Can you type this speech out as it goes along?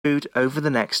over the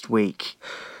next week.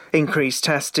 Increased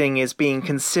testing is being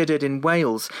considered in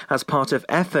Wales as part of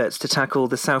efforts to tackle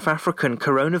the South African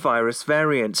coronavirus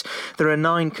variant. There are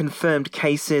 9 confirmed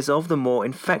cases of the more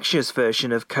infectious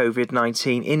version of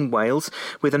COVID-19 in Wales,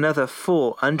 with another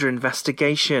 4 under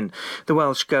investigation. The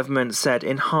Welsh Government said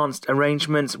enhanced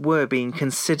arrangements were being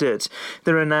considered.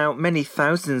 There are now many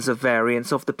thousands of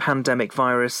variants of the pandemic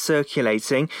virus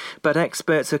circulating, but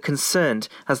experts are concerned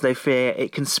as they fear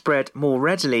it can spread more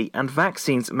readily and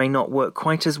vaccines may not work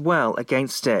quite as well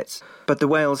against it. But the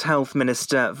Wales Health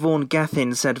Minister, Vaughan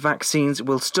Gething, said vaccines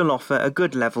will still offer a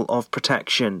good level of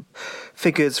protection.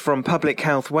 Figures from Public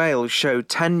Health Wales showed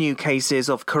 10 new cases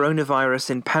of coronavirus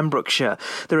in Pembrokeshire.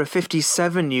 There are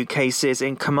 57 new cases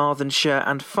in Carmarthenshire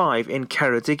and 5 in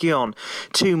Ceredigion.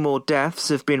 2 more deaths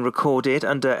have been recorded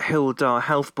under Hywel Dda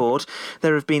Health Board.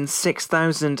 There have been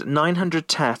 6,900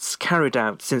 tests carried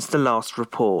out since the last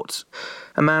report.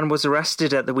 A man was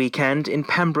arrested at the weekend in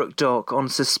Pembroke Dock on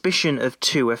suspicion of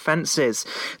 2 offences.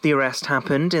 The arrest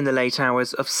happened in the late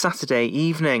hours of Saturday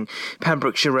evening.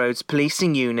 Pembrokeshire Road's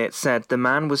policing unit said the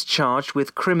man was charged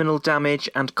with criminal damage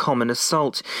and common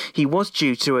assault. He was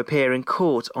due to appear in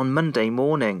court on Monday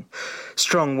morning.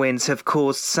 Strong winds have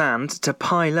caused sand to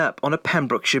pile up on a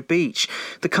Pembrokeshire beach.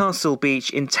 The Castle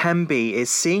Beach in Tenby is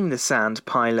seeing the sand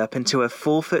pile up into a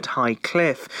 4-foot-high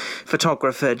cliff.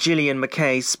 Photographer Gillian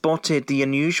McKay spotted the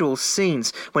unusual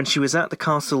scenes when she was at the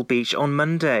Castle Beach on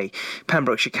Monday.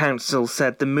 Pembrokeshire Council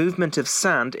said the movement of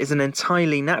sand is an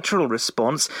entirely natural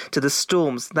response to the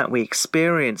storms that we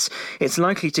experience. It's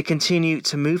likely to continue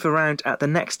to move around at the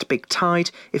next big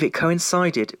tide if it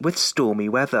coincided with stormy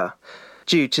weather.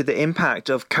 Due to the impact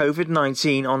of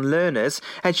COVID-19 on learners,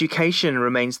 education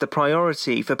remains the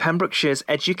priority for Pembrokeshire's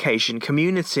education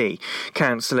community.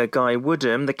 Councillor Guy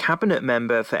Woodham, the Cabinet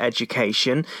Member for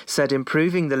Education, said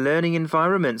improving the learning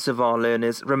environments of our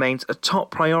learners remains a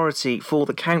top priority for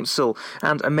the Council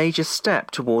and a major step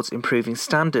towards improving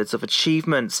standards of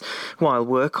achievements. While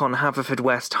work on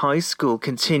Haverfordwest High School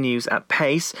continues at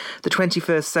pace, the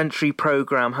 21st Century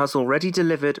programme has already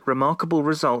delivered remarkable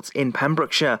results in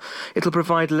Pembrokeshire. It'll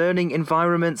provide learning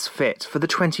environments fit for the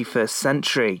 21st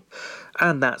century.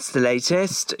 And that's the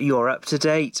latest. You're up to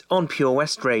date on Pure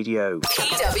West Radio.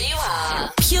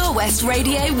 PWR, Pure West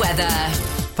Radio weather.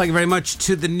 Thank you very much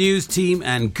to the news team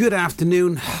and good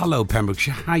afternoon. Hello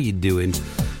Pembrokeshire, how you doing?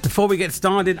 Before we get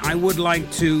started, I would like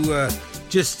to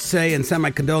just say and send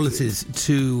my condolences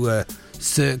to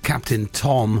Sir Captain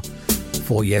Tom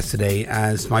for yesterday,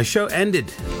 as my show ended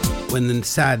when the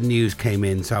sad news came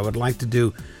in. So I would like to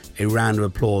do a round of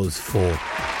applause for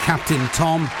Captain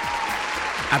Tom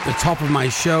at the top of my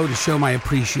show to show my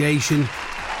appreciation.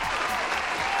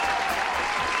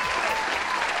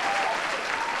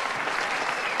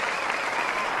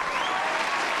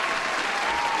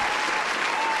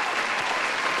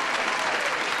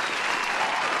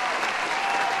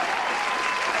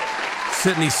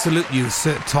 Certainly salute you,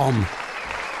 Sir Tom,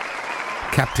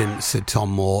 Captain Sir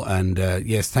Tom Moore, and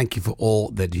yes, thank you for all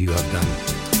that you have done.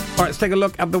 All right, let's take a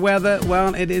look at the weather.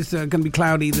 Well, it is going to be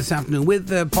cloudy this afternoon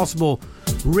with possible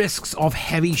risks of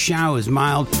heavy showers,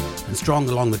 mild and strong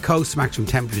along the coast. Maximum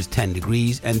temperature is 10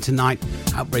 degrees. And tonight,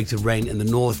 outbreaks of rain in the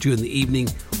north during the evening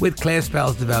with clear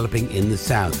spells developing in the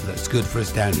south. So that's good for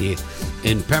us down here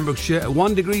in Pembrokeshire.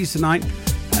 1 degree tonight.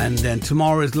 And then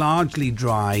tomorrow is largely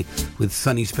dry with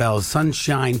sunny spells.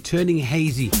 Sunshine turning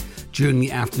hazy during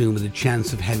the afternoon with a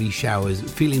chance of heavy showers.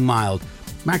 Feeling mild.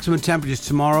 Maximum temperatures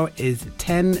tomorrow is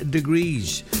 10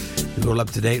 degrees. We're all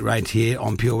up to date right here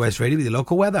on Pure West Radio with the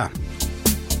local weather.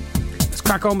 Let's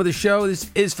crack on with the show. This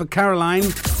is for Caroline.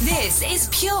 This is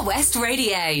Pure West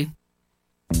Radio.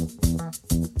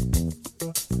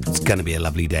 It's going to be a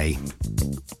lovely day.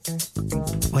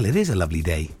 Well, it is a lovely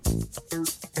day.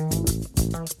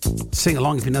 Sing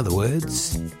along if you know the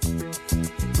words.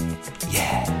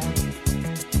 Yeah.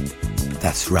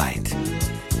 That's right.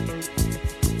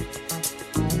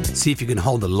 See if you can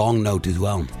hold the long note as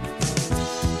well.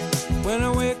 When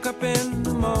I wake up in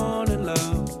the morning,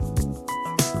 love,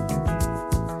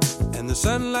 and the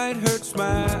sunlight hurts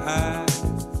my eyes,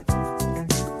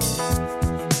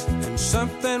 and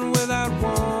something without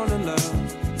warning, love,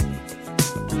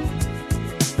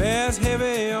 bears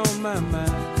heavy on my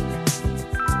mind.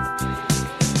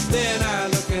 Then I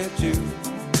look at you,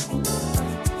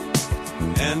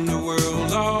 and the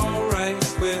world's alright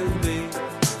with me.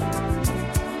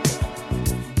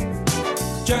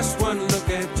 Just one look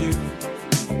at you,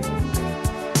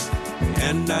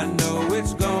 and I know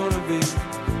it's gonna be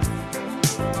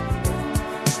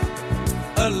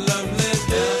a lovely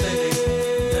day.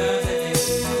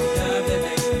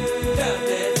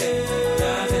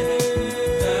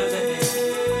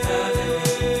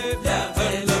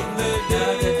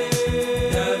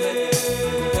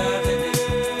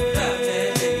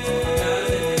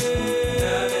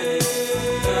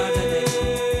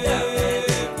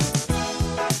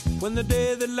 when the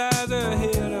day that lies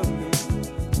ahead of me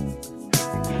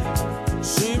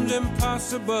seems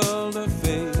impossible to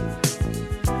face.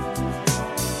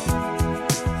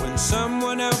 When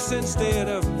someone else instead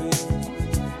of me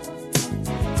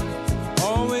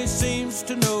always seems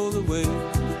to know the way.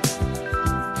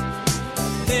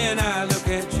 Then I look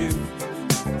at you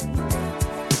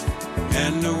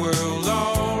and the world's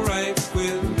all right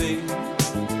with me.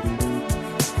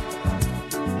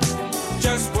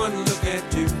 Just one look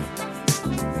at you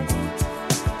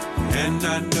and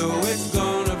I know it's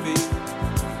gonna be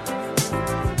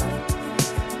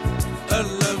a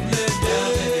lovely day.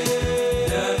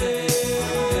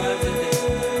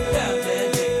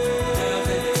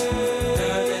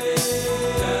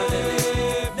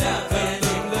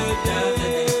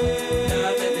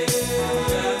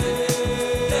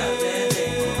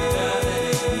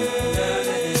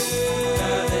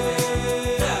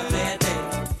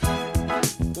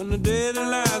 When the day that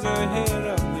lies ahead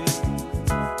of me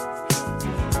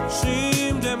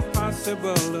seemed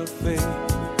impossible to face,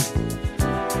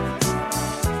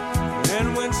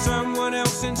 and when someone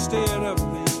else instead of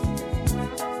me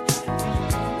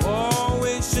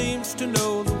always seems to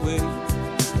know the way,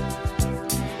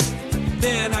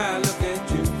 then I look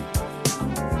at you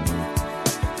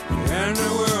and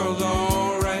the world's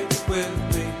all right with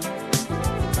me.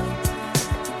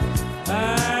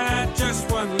 I just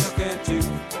one look at you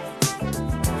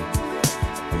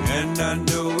and I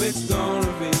know it's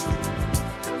gonna be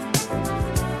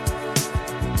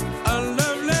a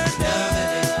lovely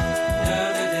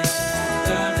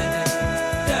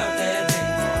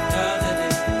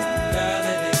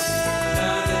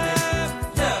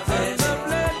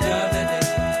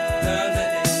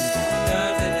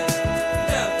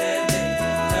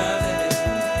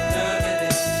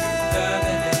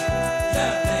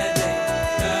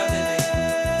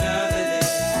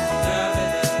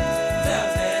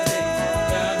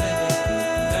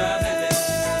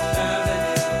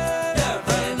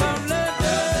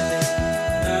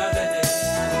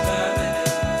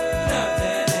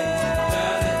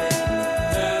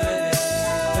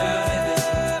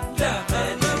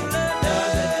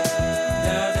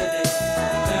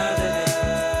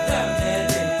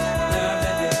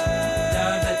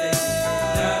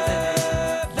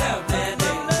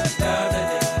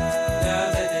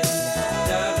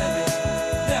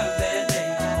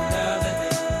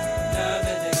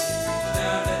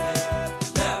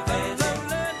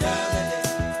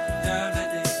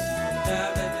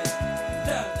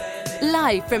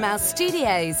Live from our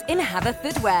studios in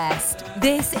Haverfordwest,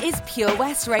 this is Pure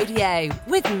West Radio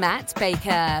with Matt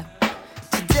Baker.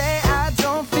 Today I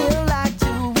don't feel like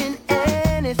doing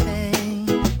anything.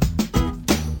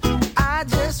 I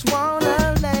just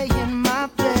wanna lay in my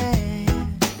bed.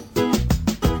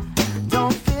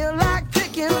 Don't feel like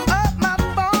picking up my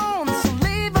phone, so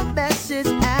leave a message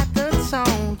at the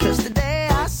tone. 'Cause today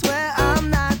I swear I'm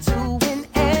not doing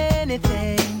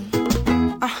anything.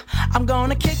 I'm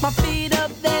gonna kick my feet up,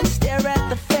 then stare at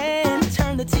the fan.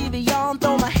 Turn the TV on,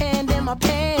 throw my hand in my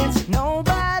pants.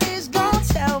 Nobody's gonna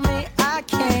tell me I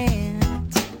can't.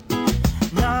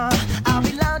 Nah, I'll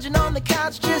be lounging on the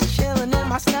couch, just chilling in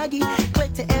my Snuggie.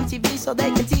 Click to MTV so they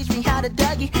can teach me how to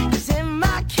Dougie. 'Cause in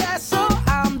my castle,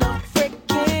 I'm the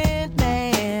freaking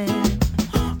man.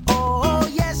 Oh,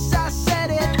 yes, I said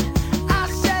it. I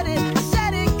said it. I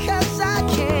said it 'cause I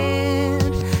can.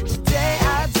 Today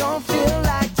I don't feel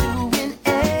like doing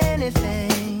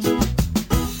anything.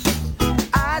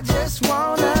 I just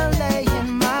wanna lay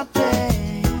in my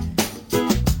bed.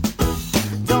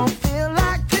 Don't feel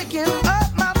like picking up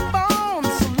my phone,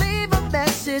 so leave a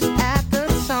message at the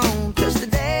tone. 'Cause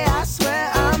today I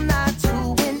swear I'm not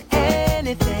doing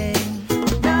anything.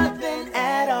 Nothing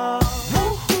at all.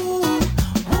 Woo-hoo,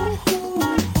 woo-hoo,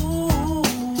 woo-hoo.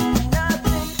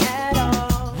 Nothing at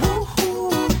all. Woo-hoo,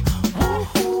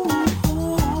 woo-hoo,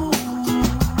 woo-hoo.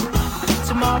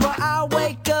 Tomorrow I'll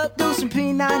wake up, do some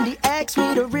P90X,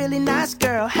 meet a really nice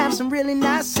girl, have some really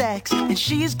nice sex, and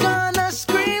she's gonna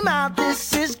scream out,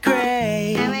 "This is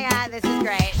great." Oh my god, this is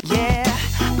great. Yeah,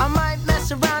 I might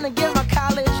mess around and get my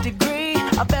college degree.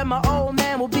 I bet my old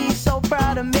man will be so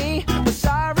proud of me. But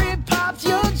sorry, Pops,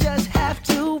 you'll just have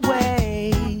to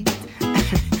wait.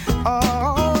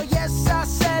 Oh, yes, I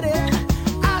said it.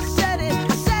 I said it.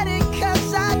 I said it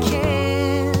 'cause I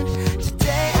can.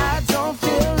 Today I don't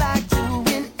feel like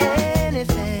doing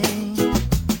anything.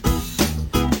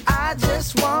 I just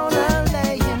wanna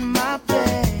lay in my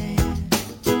bed.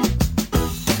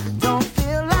 Don't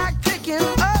feel like picking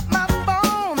up my phone.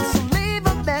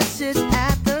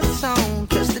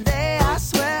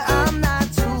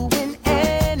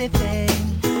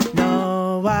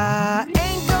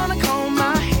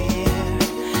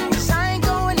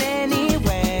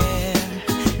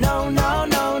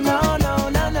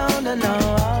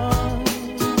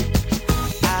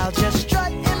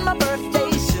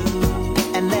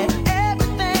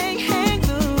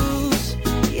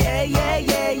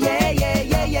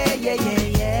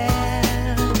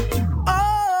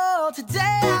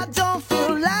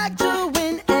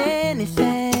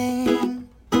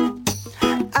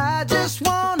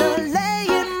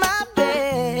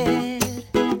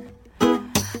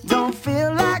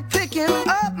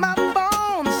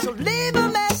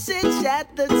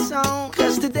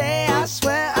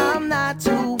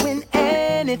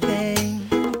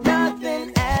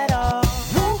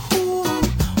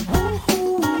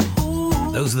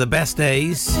 Those are the best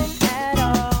days.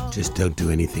 Just don't do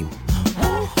anything.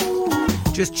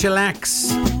 Just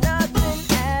chillax.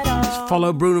 Just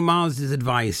follow Bruno Mars'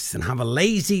 advice and have a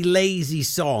lazy, lazy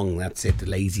song. That's it, a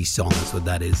lazy song. That's what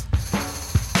that is.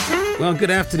 Well, good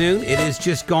afternoon. It is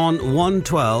just gone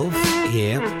 1:12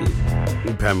 here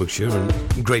in Pembrokeshire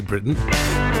and Great Britain.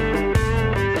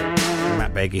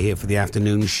 Matt Baker here for the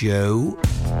afternoon show.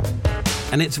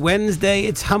 And it's Wednesday,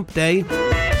 it's hump day.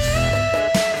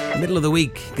 Middle of the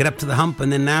week, get up to the hump,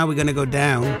 and then now we're going to go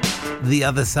down the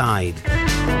other side.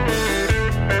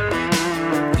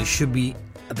 You should be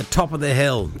at the top of the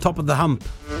hill, top of the hump.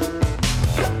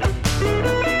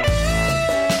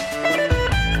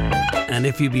 And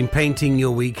if you've been painting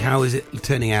your week, how is it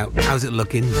turning out? How's it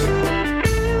looking?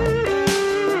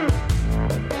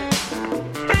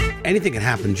 Anything can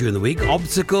happen during the week.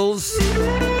 Obstacles.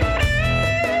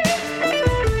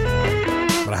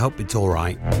 But I hope it's all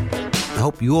right. I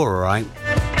hope you're all right.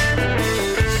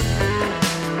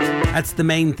 That's the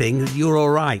main thing, that you're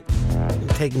all right.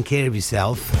 You're taking care of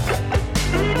yourself.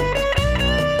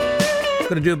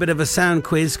 Got to do a bit of a sound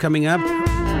quiz coming up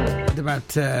at about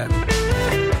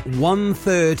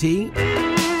 1:30.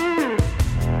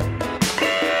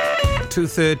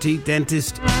 2:30,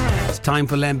 dentist. It's time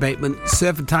for Len Bateman.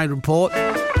 Surf and Tide report.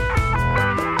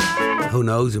 Who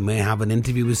knows, we may have an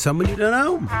interview with someone. You don't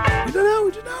know. You don't know.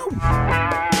 You don't know.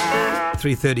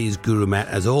 3:30 is Guru Matt,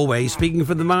 as always, speaking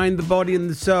for the mind, the body and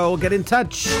the soul. Get in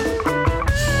touch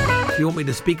if you want me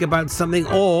to speak about something,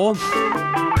 or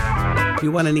if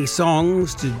you want any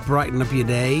songs to brighten up your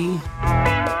day,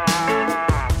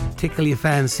 tickle your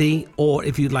fancy, or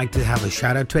if you'd like to have a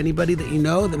shout out to anybody that you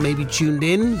know that may be tuned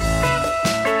in.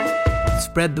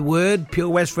 Spread the word. Pure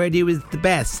West Radio is the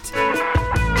best.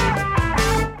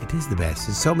 It is the best.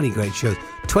 There's so many great shows.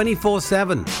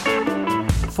 24/7.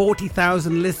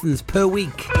 40,000 listens per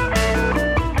week.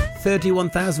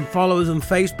 31,000 followers on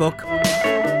Facebook.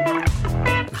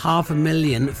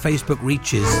 500,000 Facebook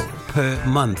reaches per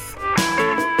month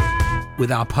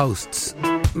with our posts.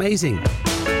 Amazing.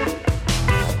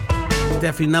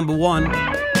 Definitely number one.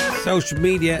 Social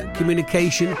media,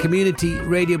 communication, community,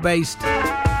 radio-based.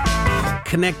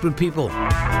 Connect with people.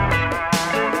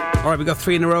 All right, we've got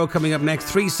 3 in a row coming up next.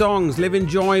 3 songs. Live in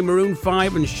Joy, Maroon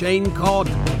 5 and Shane Codd.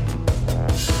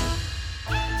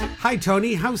 Hi,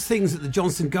 Tony. How's things at the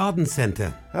Johnston Garden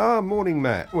Centre? Morning,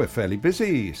 Matt. We're fairly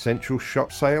busy. Essential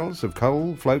shop sales of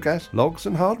coal, flow gas, logs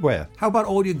and hardware. How about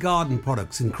all your garden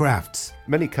products and crafts?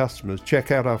 Many customers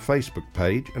check out our Facebook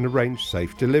page and arrange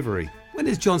safe delivery. When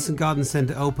is Johnston Garden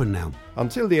Centre open now?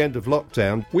 Until the end of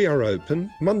lockdown, we are open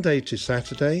Monday to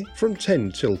Saturday from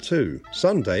 10 till 2,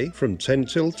 Sunday from 10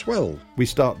 till 12. We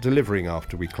start delivering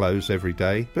after we close every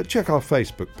day, but check our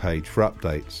Facebook page for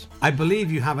updates. I believe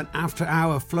you have an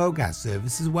after-hour flow gas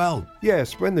service as well.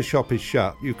 Yes, when the shop is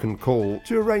shut, you can call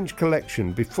to arrange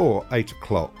collection before 8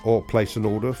 o'clock or place an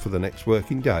order for the next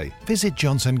working day. Visit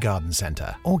Johnston Garden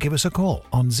Centre or give us a call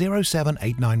on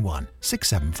 07891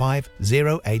 675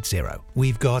 080.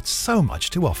 We've got so much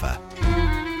to offer.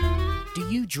 Do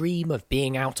you dream of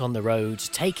being out on the road,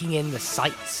 taking in the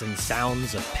sights and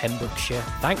sounds of Pembrokeshire?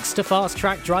 Thanks to Fast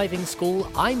Track Driving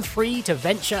School, I'm free to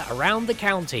venture around the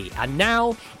county, and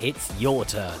now it's your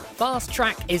turn. Fast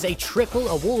Track is a triple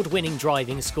award-winning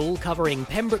driving school covering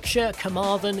Pembrokeshire,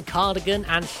 Carmarthen, Cardigan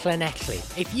and Llanelli.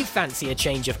 If you fancy a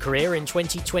change of career in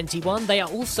 2021, they are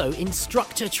also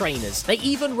instructor trainers. They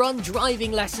even run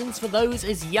driving lessons for those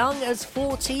as young as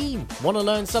 14. Want to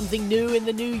learn something new in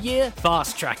the new year?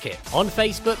 Fast Track it. On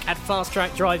Facebook at Fast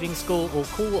Track Driving School or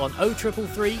call on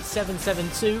 0333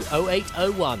 772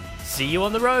 0801. See you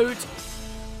on the road.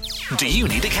 Do you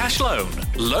need a cash loan?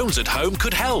 Loans at Home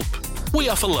could help. We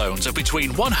offer loans of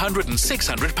between £100 and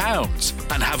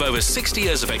 £600 and have over 60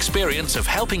 years of experience of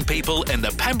helping people in the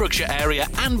Pembrokeshire area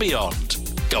and beyond.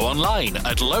 Go online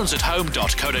at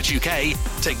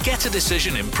loansathome.co.uk to get a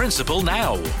decision in principle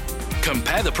now.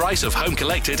 Compare the price of home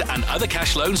collected and other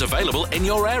cash loans available in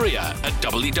your area at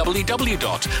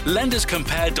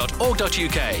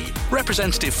www.lenderscompare.org.uk.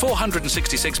 Representative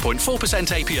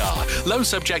 466.4% APR. Loan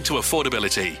subject to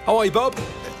affordability. Oh, hi, Bob.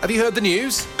 Have you heard the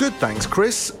news? Good, thanks,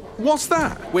 Chris. What's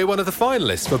that? We're one of the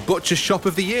finalists for Butcher's Shop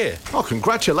of the Year. Oh,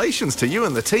 congratulations to you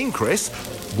and the team, Chris.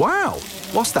 Wow,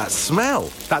 what's that smell?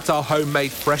 That's our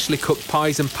homemade freshly cooked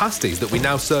pies and pasties that we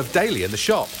now serve daily in the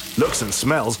shop. Looks and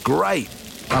smells great.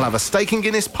 I'll have a steak and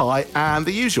Guinness pie and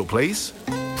the usual, please.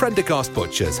 Prendergast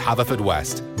Butchers,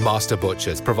 Haverfordwest. Master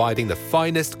Butchers, providing the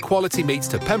finest quality meats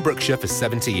to Pembrokeshire for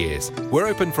 70 years. We're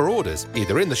open for orders,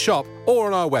 either in the shop or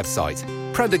on our website,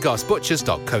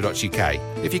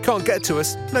 prendergastbutchers.co.uk. If you can't get to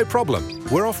us, no problem.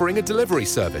 We're offering a delivery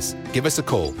service. Give us a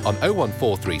call on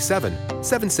 01437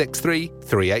 763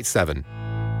 387.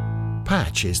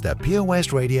 Patch is the Pure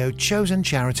West Radio chosen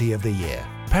charity of the year.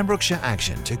 Pembrokeshire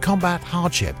Action to Combat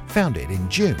Hardship, founded in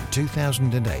June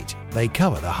 2008. They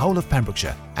cover the whole of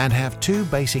Pembrokeshire and have 2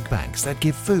 basic banks that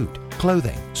give food,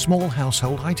 clothing, small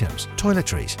household items,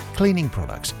 toiletries, cleaning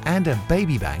products, and a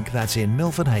baby bank that's in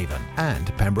Milford Haven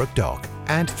and Pembroke Dock,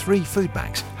 and 3 food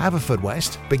banks,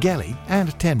 Haverfordwest, Begelly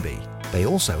and Tenby. They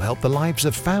also help the lives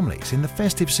of families in the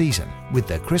festive season with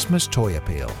their Christmas toy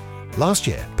appeal. Last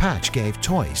year, Patch gave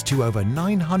toys to over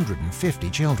 950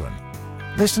 children.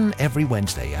 Listen every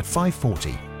Wednesday at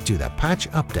 5:40 to the Patch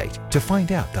Update to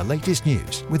find out the latest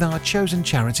news with our chosen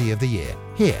charity of the year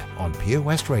here on Pure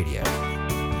West Radio.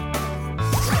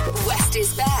 West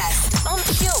is best on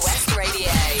Pure West Radio.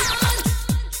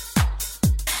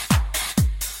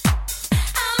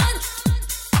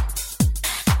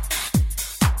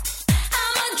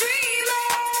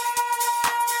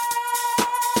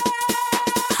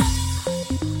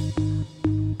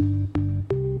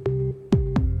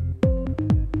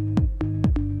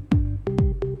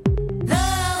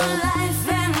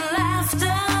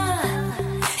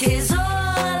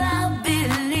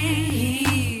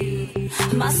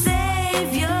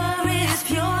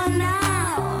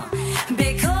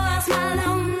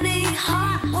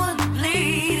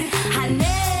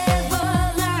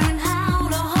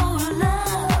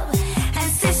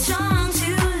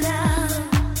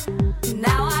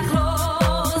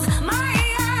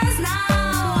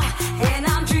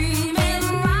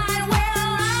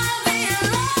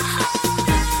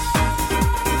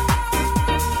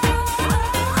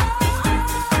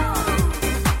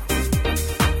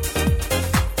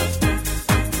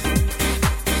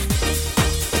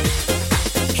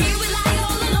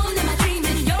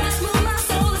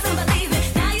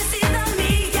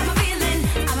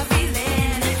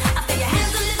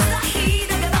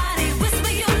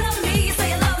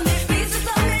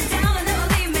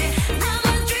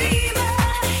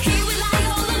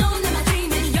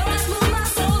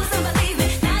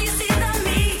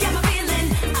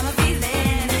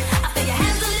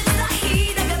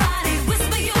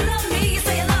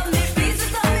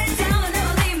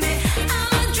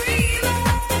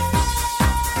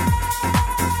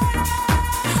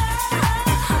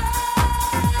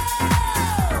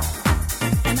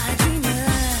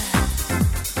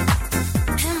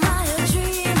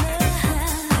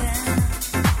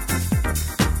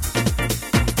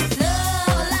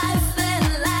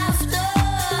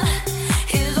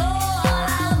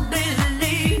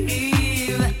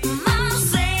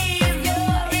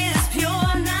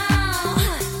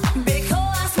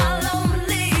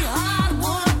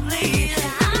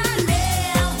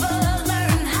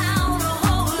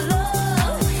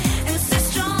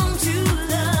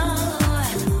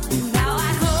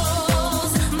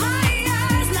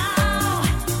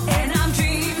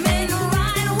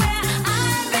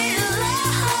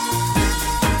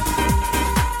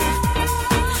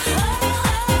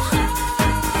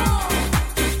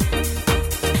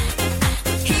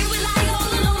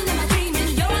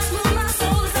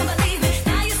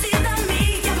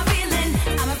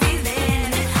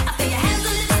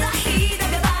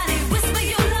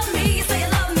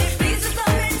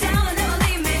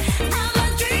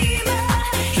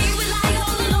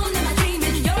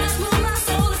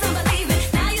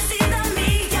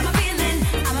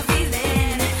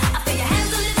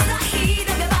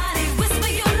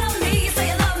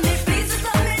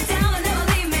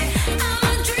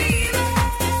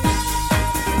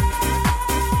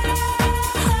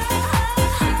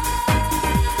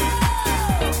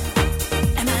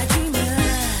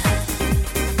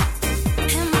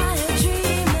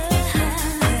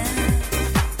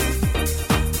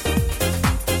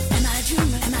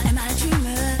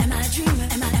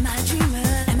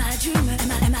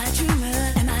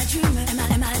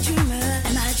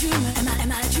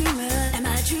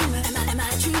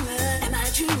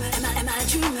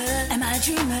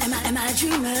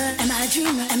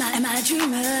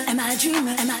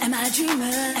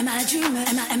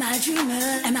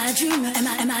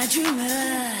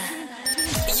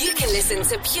 You can listen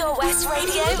to Pure West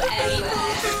Radio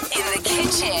anywhere. In the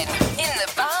kitchen, in the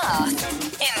bath,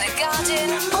 in the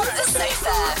garden, on the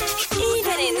sofa,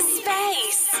 even in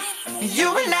space.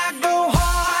 You and I go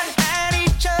hard at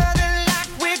each other like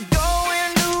we're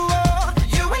going to war.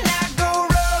 You and I go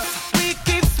rough, we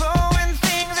keep throwing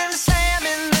things and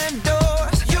slamming the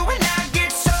doors. You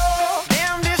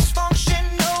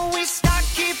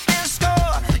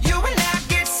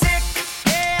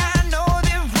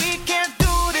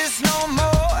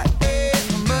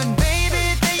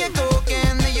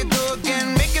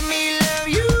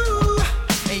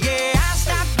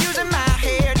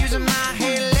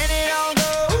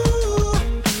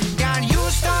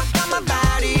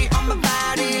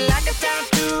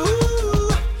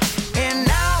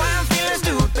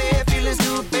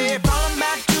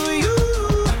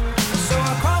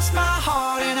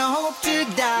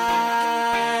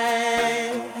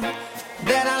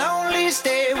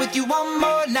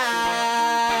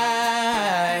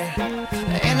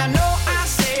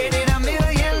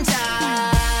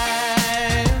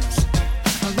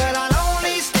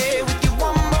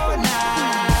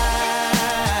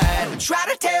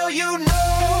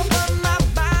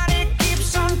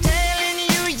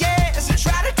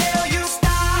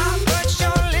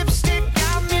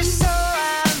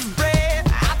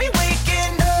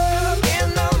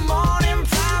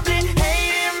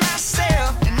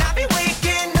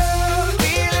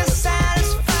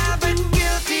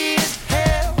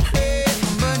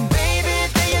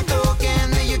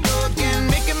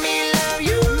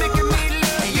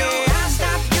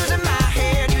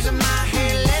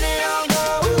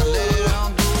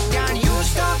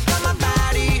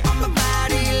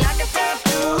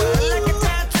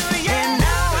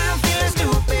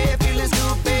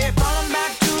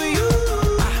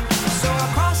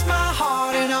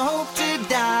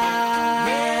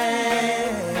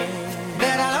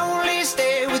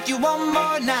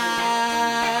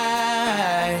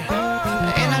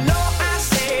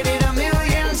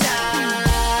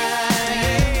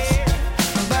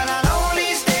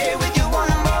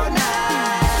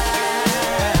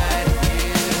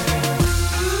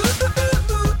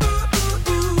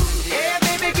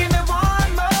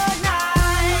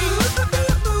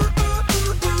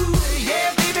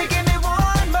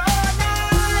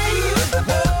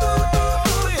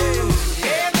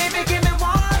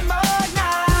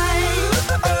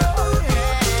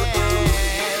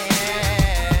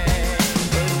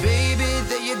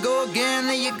again,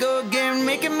 there you go again,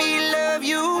 making me love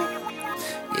you.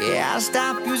 Yeah, I'll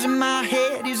stop using my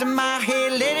head,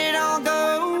 let it all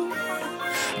go.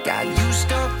 Got you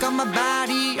stuck on my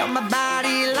body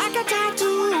like a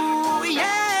tattoo. Yeah,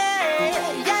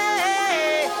 yeah,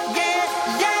 yeah,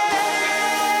 yeah.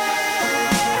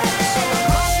 So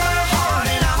cross my heart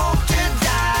and I hope to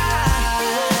die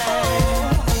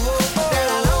that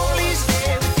I'll only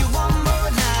stay with you one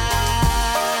more night.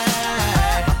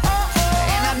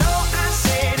 And I know I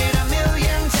said it a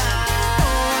million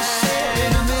times,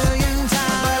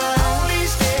 but I'll only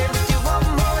stay with you one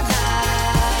more night.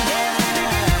 Yeah, baby,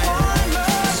 give me one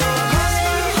more. So cross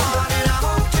my heart and I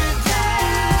hope to die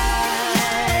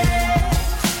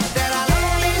that I'll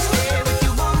only stay with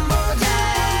you one more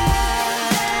night.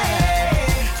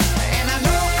 And I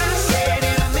know I said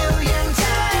it a million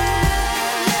times,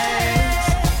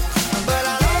 but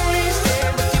I'll only stay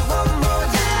with you one more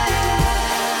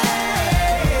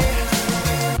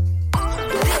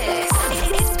This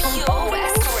is Pure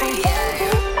West Radio.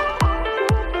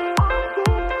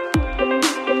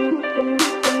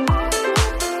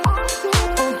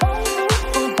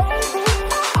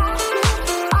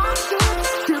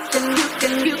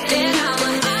 You can have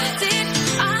what I did,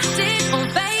 oh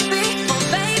baby,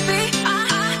 I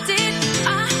did,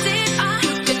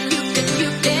 you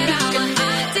can have what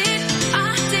I did,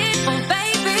 oh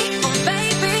baby,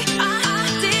 I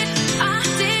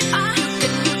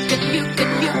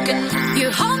did, you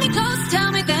hold me close,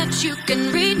 tell me that you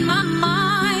can read my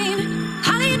mind.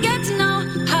 How do you get to know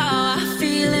how I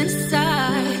feel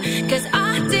inside? 'Cause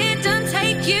I didn't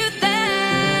take you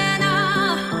there,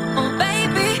 no. Oh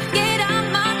baby, get out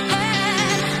my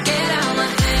head, get out my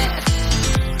head,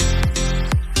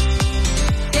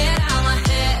 get out my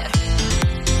head,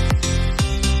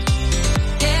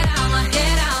 get out my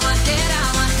head, get out my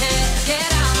head,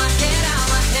 get out my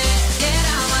head, get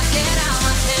out my head, get out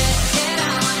my head,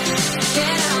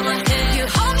 get out my head. You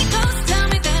hold me close, tell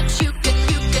me that you can.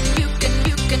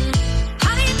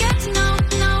 How do you get to know?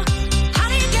 How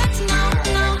do you get to know?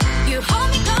 You hold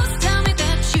me close, tell me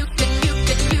that you can.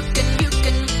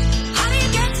 How do you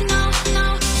get to know?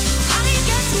 How do you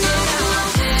get to know?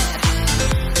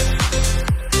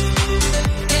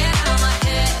 Get out my head, get out my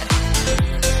head,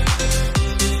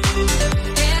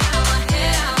 get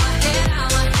out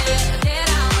my head, get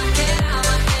out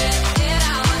my head, get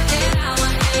out my head, get out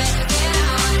my head, get out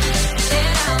my head,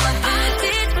 get out my head. I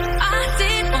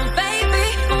did, oh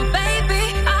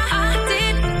baby, I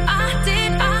did,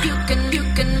 you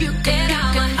can get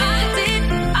out my head.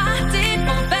 I did,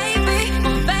 oh baby, I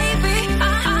did,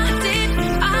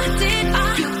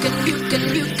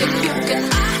 you can.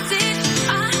 I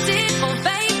did, oh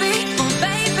baby, oh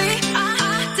baby, I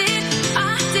did,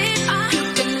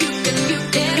 you can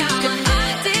get out my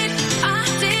head. I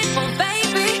did, oh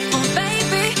baby,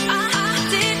 I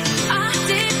did,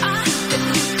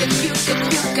 you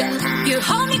can. You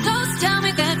hold me close, tell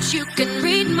me that you can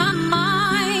read my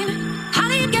mind. How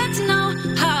do you get to know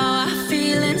how I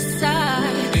feel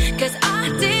inside? 'Cause I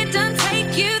didn't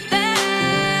take you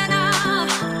there, no.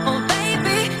 Oh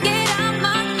baby, get out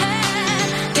my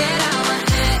head, get out my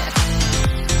head,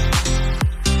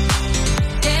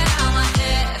 get out my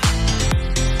head,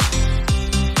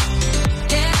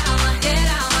 get out my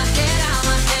head, get out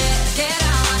my head, get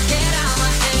out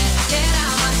my head, get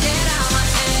out my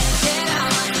head, get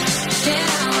out my head, get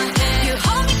out my head. You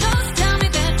hold me close, tell me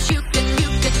that you can.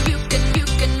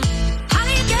 How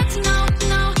do you get to know?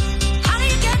 How do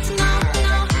you get to know?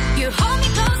 You hold me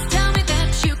close, tell me that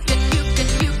you can.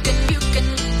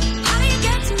 How do you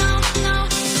get to know?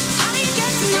 How do you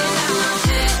get to know? Get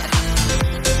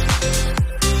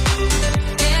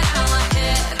out my head, get out my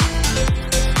head,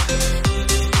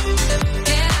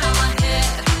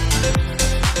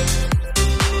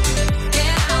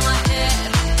 get out my head.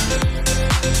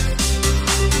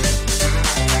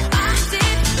 I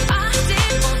did,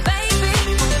 oh baby,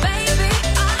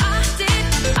 I did,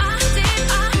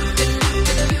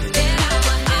 you can get out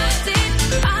my head.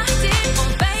 I did, oh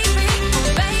baby, you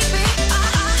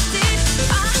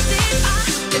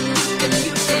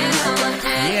can get out my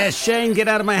head. Yes, Shane, get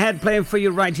out of my head, playing for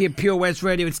you right here, Pure West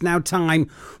Radio. It's now time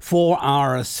for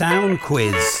our sound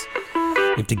quiz.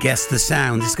 You have to guess the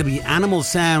sounds. It's going to be animal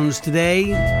sounds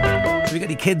today. So if you got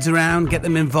your kids around, get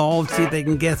them involved, see if they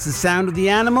can guess the sound of the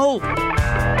animal.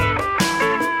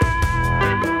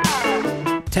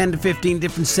 10 to 15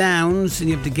 different sounds, and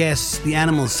you have to guess the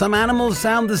animals. Some animals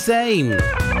sound the same,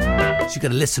 so you've got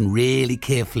to listen really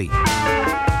carefully.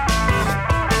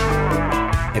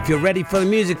 If you're ready for the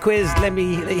music quiz, let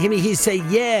me hear me say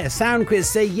yeah. Sound quiz,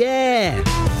 say yeah.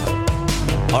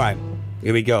 All right,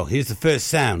 here we go. Here's the first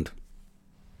sound.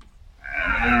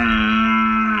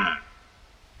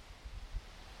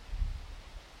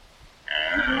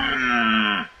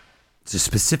 It's a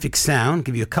specific sound.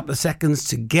 Give you a couple of seconds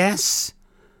to guess.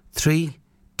 3,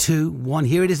 2, 1.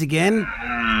 Here it is again.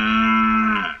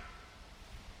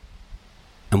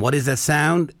 And what is that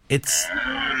sound? It's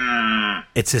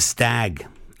a stag.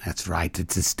 That's right,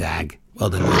 it's a stag. Well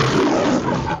done.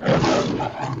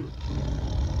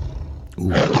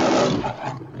 Ooh.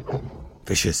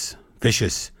 Vicious.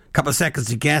 Couple of seconds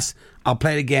to guess. I'll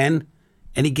play it again.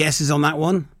 Any guesses on that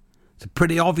one? It's a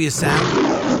pretty obvious sound.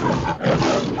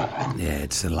 Yeah,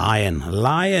 it's a lion. A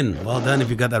lion. Well done if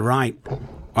you got that right. All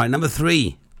right, number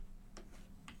 3.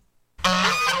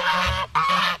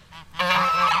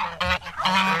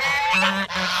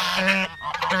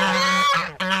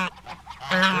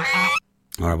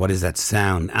 All right, what is that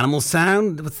sound? Animal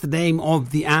sound? What's the name of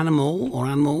the animal or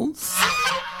animals?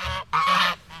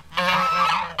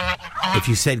 If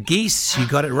you said geese, you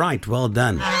got it right. Well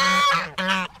done.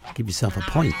 Give yourself a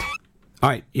point. All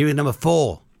right, here is number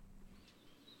 4.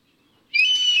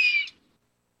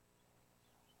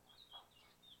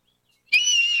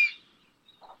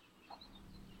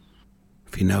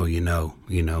 If you know, you know,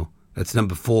 you know. That's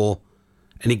number 4.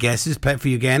 Any guesses? Play it for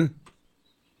you again.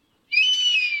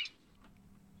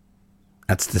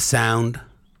 That's the sound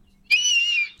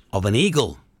of an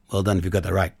eagle. Well done if you got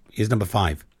that right. Here's number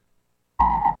 5.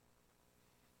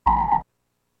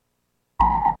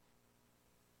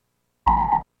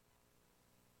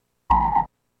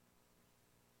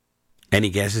 Any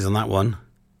guesses on that one?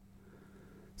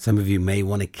 Some of you may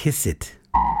want to kiss it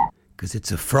because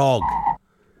it's a frog.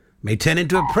 May turn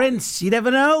into a prince. You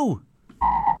never know.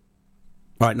 All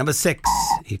right, number 6.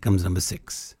 Here comes number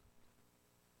 6.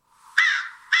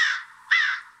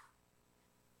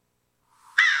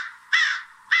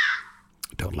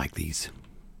 Don't like these.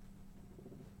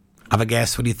 Have a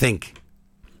guess. What do you think?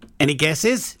 Any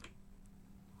guesses?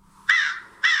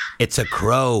 It's a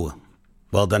crow.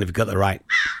 Well done if you got that right.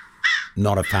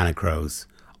 Not a fan of crows.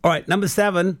 All right, number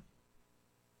 7.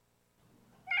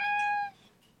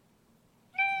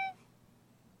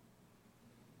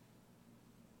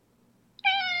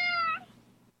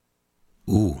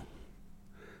 Ooh.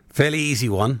 Fairly easy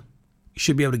one. You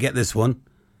should be able to get this one.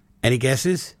 Any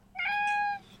guesses?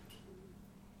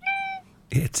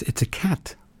 It's a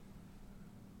cat.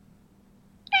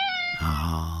 Oh.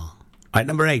 All right,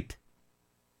 number 8.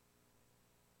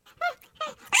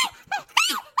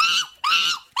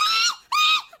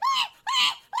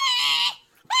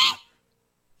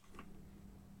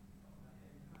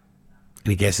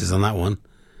 Any guesses on that one?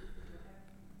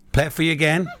 Play it for you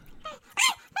again.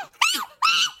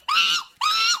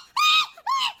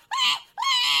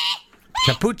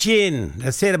 Capuchin.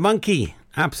 That's it, a monkey.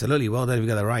 Absolutely. Well done if you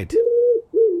got that right.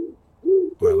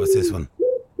 Right, what's this one?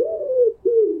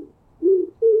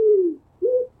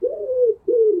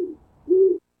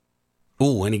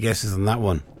 Ooh, any guesses on that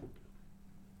one?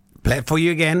 Play it for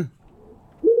you again.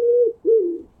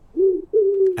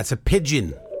 That's a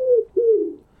pigeon.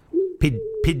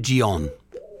 Pigeon.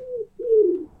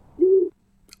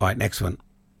 All right, next one.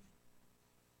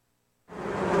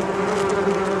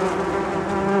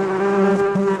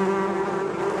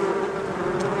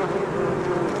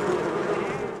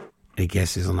 Any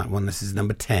guesses on that one? This is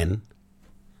number 10.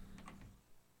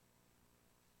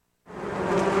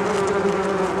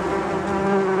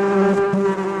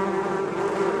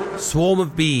 Swarm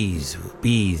of bees.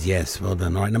 Bees, yes, well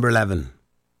done. All right, number 11.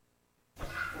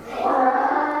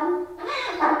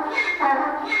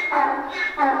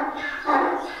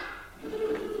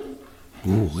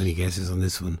 Ooh, any guesses on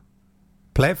this one?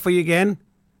 Play it for you again.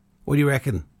 What do you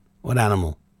reckon? What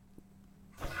animal?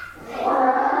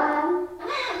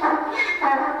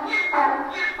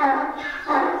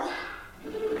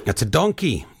 That's a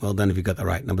donkey. Well done if you got that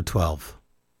right. Number 12.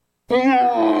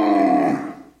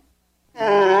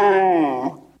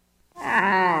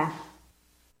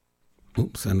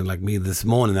 Oops, sounded like me this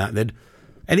morning, that did.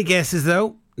 Any guesses,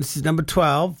 though? This is number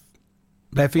 12.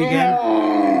 Play for you again.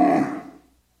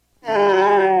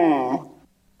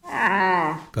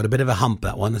 Got a bit of a hump,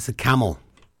 that one. That's a camel.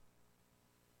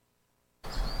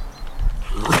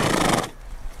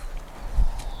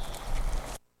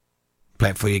 Play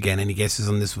it for you again. Any guesses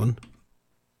on this one?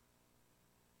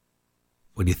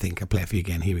 What do you think? I'll play it for you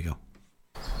again. Here we go.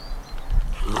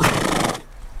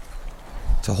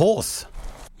 It's a horse.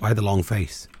 Why the long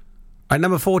face? All right,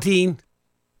 number 14.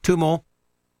 2 more.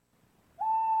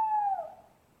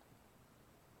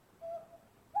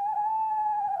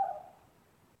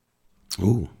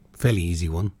 Ooh, fairly easy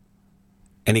one.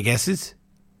 Any guesses?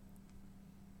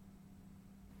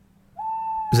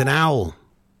 It was an owl.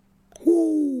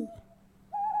 Ooh.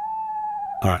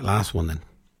 All right, last one then.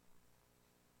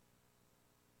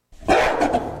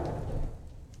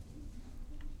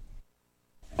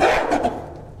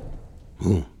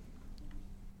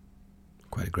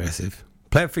 impressive.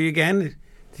 Play it for you again.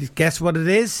 Just guess what it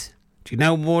is? Do you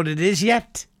know what it is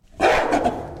yet?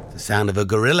 The sound of a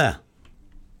gorilla.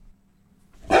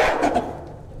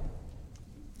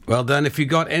 Well done. If you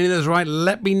got any of those right,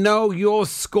 let me know your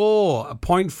score. A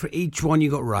point for each one you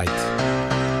got right.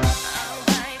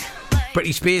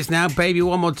 Britney Spears now, Baby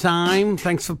One More Time.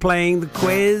 Thanks for playing the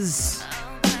quiz.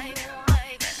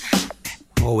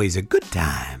 Always a good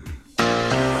time.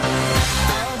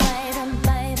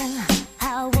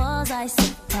 How was I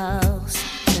supposed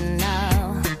to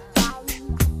know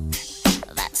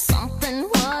that something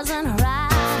wasn't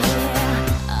right here?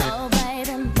 Oh,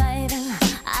 baby,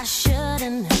 I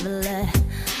shouldn't have let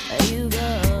you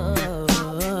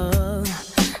go.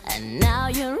 And now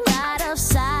you're right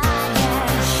upside down.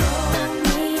 Show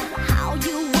me how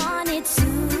you want it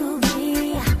to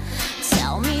be.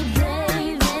 Tell me,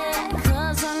 baby,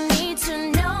 'cause I need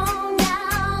to know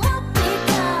now.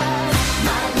 Because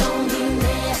my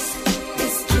loneliness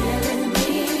is killing me.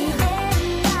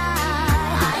 And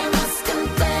I must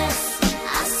confess,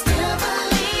 I still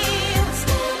believe.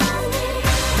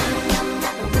 When I'm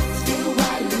not with you,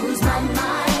 I lose my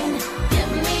mind.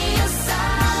 Give me a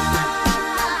sign.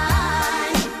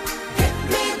 Hit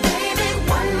me, baby,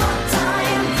 one more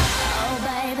time. Oh,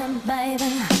 baby,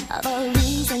 the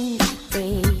reason I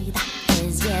breathe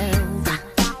is you.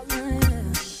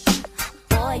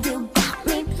 Boy, you got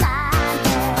me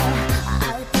blinded.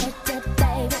 Oh,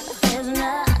 baby, there's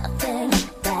nothing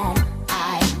that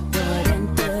I wouldn't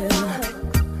do.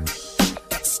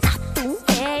 It's not the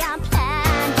way I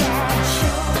planned it.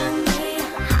 Show me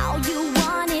how you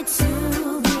want it to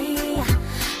be.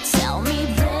 Tell me,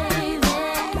 baby,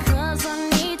 'cause I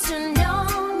need to know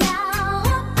now.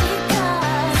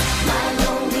 Because my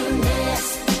loneliness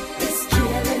is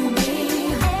killing me.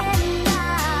 And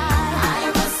I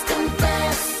must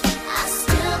confess, I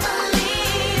still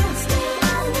believe.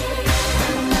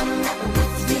 When I'm not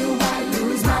with you, I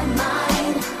lose my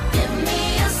mind. Give me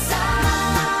a sign.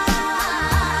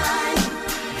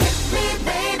 Hit me,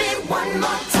 baby, one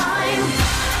more time.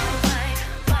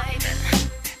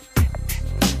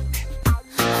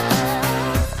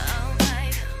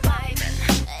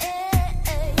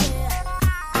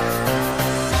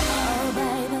 Oh,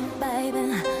 baby,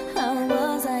 how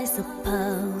was I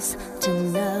supposed to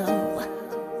know?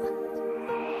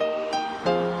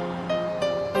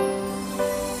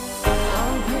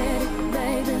 Oh, pretty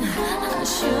baby, I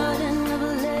shouldn't have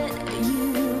let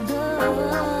you go.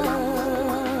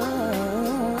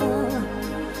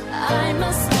 I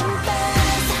must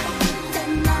confess that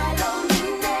my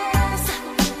loneliness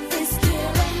is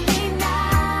killing me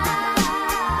now.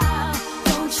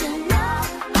 Don't you know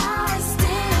I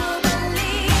still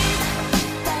believe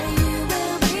that you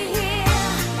will be here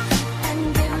and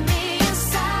give me a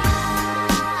sign.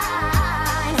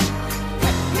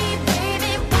 Hit me,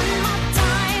 baby, one more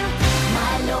time.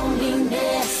 My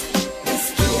loneliness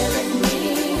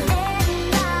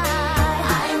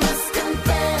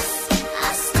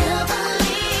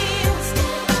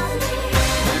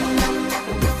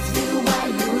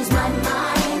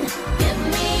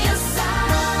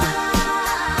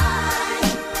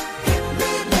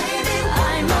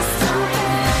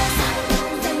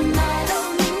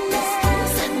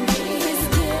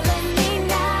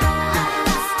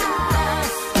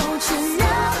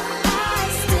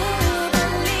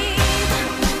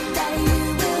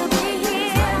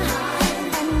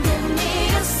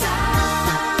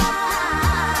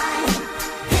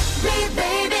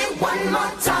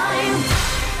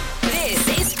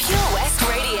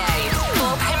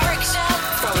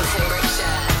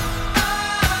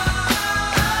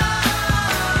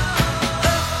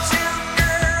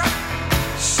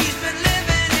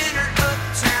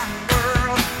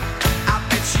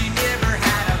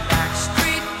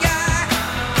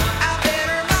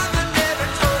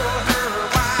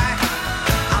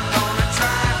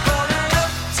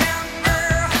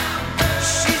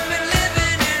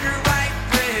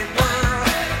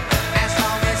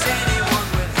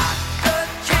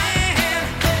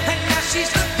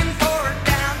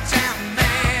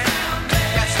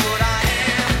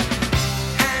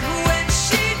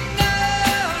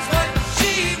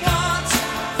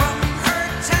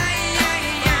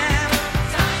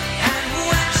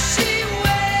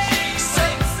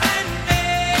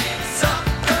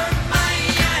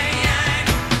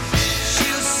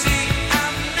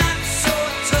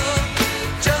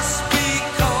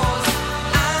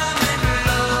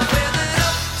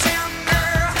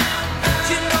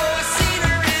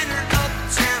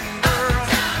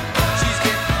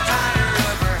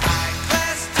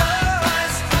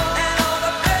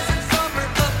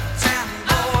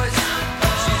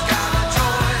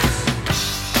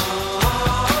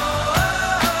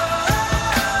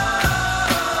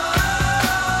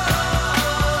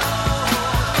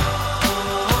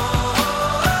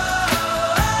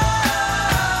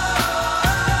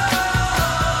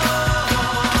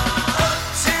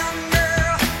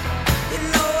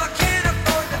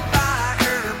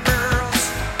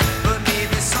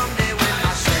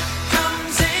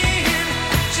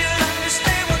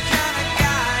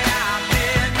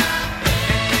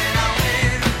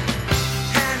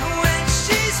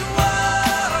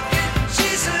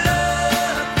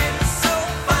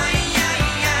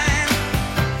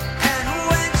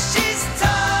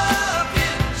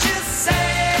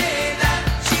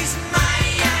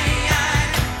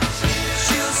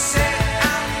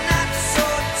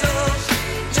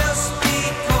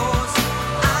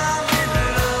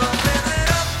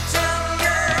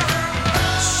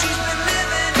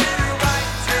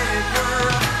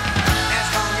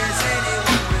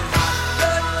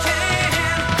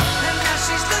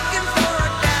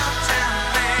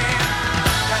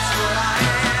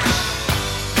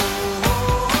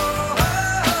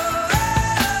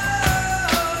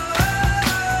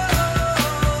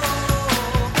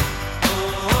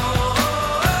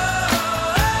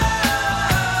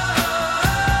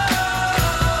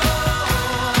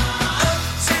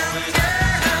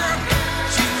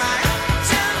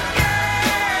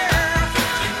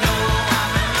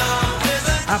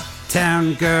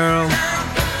Uptown Girl.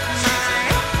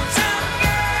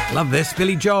 Love this,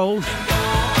 Billy Joel.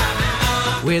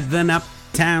 With an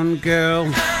Uptown Girl.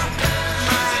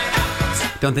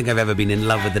 Don't think I've ever been in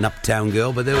love with an Uptown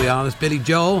Girl, but there we are, it's Billy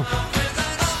Joel.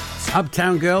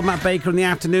 Uptown Girl, Matt Baker on the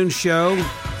afternoon show.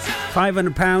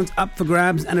 £500 up for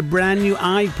grabs and a brand new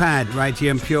iPad right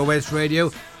here on Pure West Radio.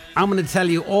 I'm going to tell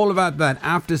you all about that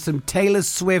after some Taylor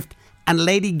Swift and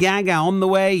Lady Gaga on the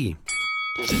way.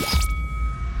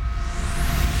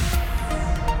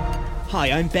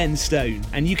 Hi, I'm Ben Stone,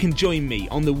 and you can join me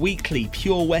on the weekly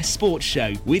Pure West Sports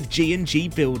Show with G&G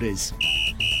Builders.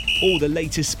 All the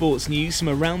latest sports news from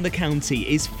around the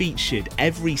county is featured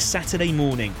every Saturday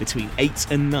morning between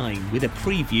 8 and 9 with a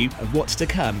preview of what's to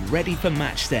come ready for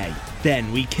match day.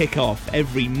 Then we kick off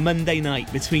every Monday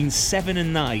night between 7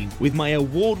 and 9 with my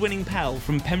award-winning pal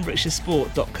from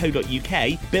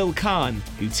PembrokeshireSport.co.uk, Bill Kahn,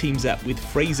 who teams up with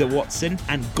Fraser Watson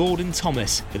and Gordon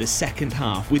Thomas for the second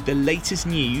half with the latest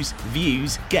news,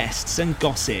 views, guests and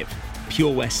gossip.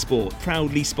 Pure West Sport,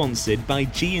 proudly sponsored by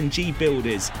G&G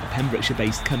Builders, a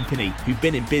Pembrokeshire-based company who've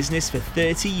been in business for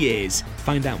 30 years.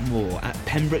 Find out more at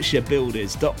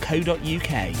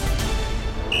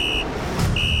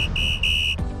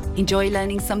pembrokeshirebuilders.co.uk. Enjoy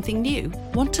learning something new?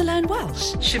 Want to learn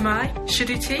Welsh? Shemai,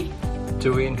 Shuduti?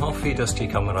 Dwi'n hoffi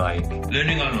dysgu Cymraeg.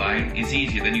 Learning online is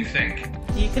easier than you think.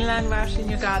 You can learn Welsh in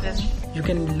your garden. You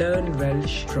can learn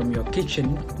Welsh from your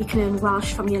kitchen. You can learn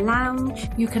Welsh from your lounge.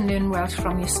 You can learn Welsh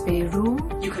from your spare room.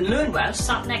 You can learn Welsh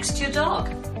sat next to your dog.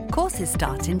 Courses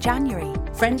start in January.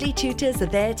 Friendly tutors are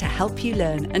there to help you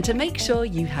learn and to make sure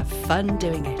you have fun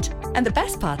doing it. And the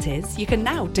best part is, you can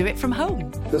now do it from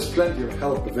home. There's plenty of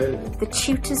help available. The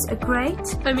tutors are great.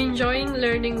 I'm enjoying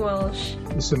learning Welsh.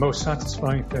 It's the most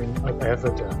satisfying thing I've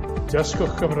ever done.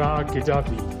 Dysgwch Cymraeg gyda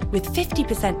fi. With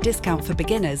 50% discount for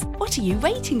beginners, what are you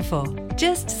waiting for?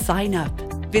 Just sign up.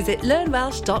 Visit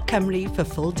learnwelsh.cymru for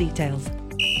full details.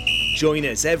 Join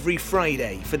us every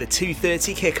Friday for the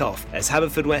 2:30 kickoff as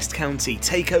Haverfordwest County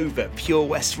take over Pure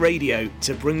West Radio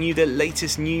to bring you the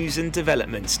latest news and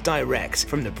developments direct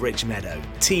from the Bridge Meadow.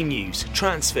 Team news,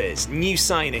 transfers, new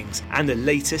signings and the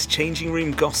latest changing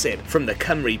room gossip from the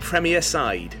Cymru Premier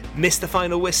side. Miss the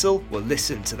final whistle? Well,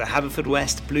 listen to the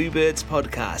Haverfordwest Bluebirds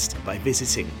podcast by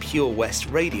visiting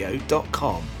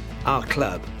purewestradio.com. Our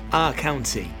club, our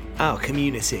county, our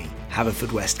community.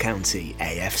 Haverfordwest County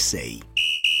AFC.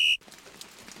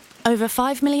 Over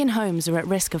 5 million homes are at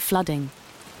risk of flooding,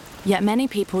 yet many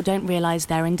people don't realise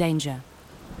they're in danger.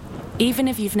 Even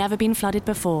if you've never been flooded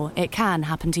before, it can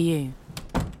happen to you.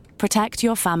 Protect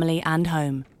your family and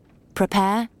home.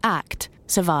 Prepare, act,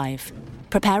 survive.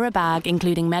 Prepare a bag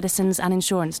including medicines and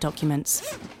insurance documents.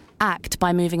 Act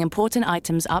by moving important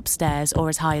items upstairs or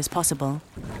as high as possible.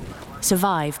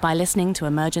 Survive by listening to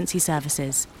emergency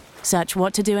services. Search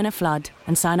what to do in a flood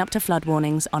and sign up to flood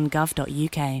warnings on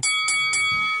gov.uk.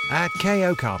 At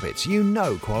KO Carpets, you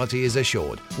know quality is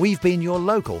assured. We've been your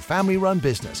local family-run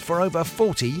business for over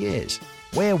 40 years.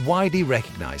 We're widely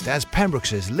recognised as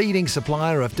Pembrokeshire's leading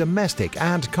supplier of domestic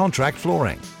and contract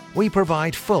flooring. We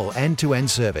provide full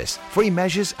end-to-end service, free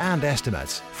measures and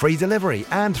estimates, free delivery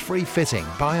and free fitting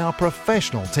by our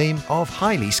professional team of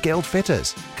highly skilled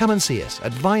fitters. Come and see us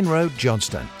at Vine Road,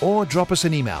 Johnston, or drop us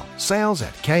an email,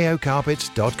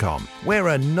 sales@kocarpets.com. We're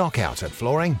a knockout at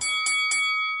flooring.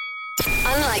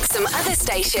 Unlike some other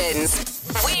stations,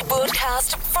 we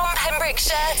broadcast from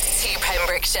Pembrokeshire to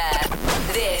Pembrokeshire.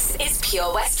 This is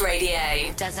Pure West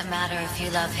Radio. Doesn't matter if you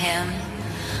love him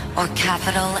or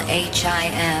capital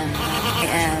H-I-M.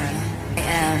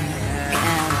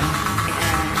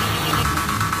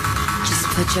 Just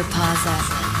put your paws up,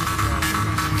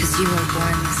 'cause you were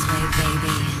born this way,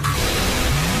 baby.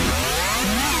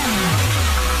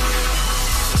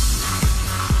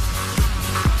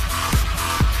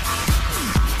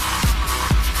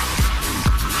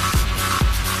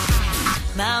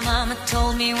 My mama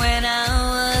told me when I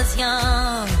was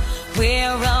young,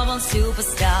 we're all born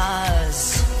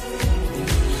superstars.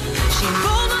 She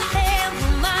rolled my hair,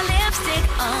 put my lipstick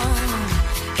on,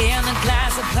 in a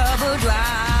glass of her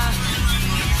boudoir.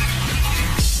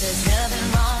 There's nothing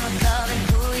wrong with loving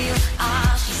who you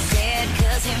are, she said,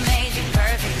 'cause he made you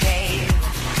perfect, babe.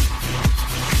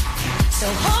 So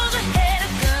hold your head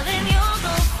up, girl, and you'll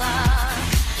go far.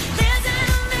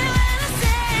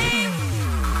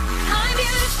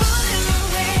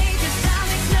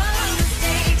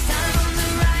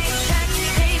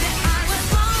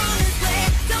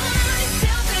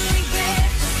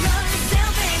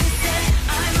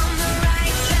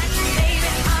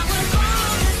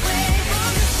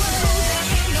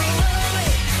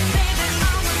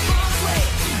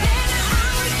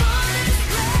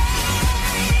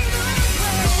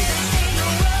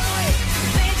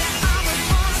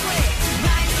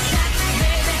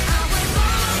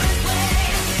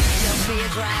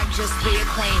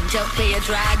 clean. Don't be a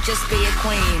drag, just be a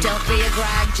queen. Don't be a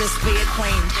drag, just be a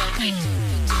queen.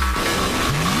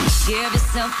 Give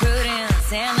yourself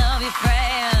prudence and love your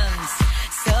friends.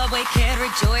 Subway kid,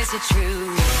 rejoice your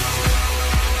truth.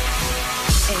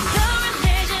 In the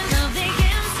religion of the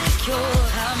insecure,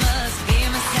 I must be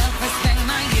myself, respect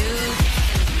my youth.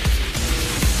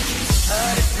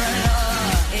 A different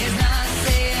law is not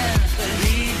sin.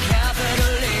 Believe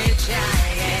capital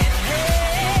H-I-M.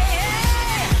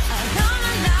 I'm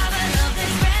gonna love and love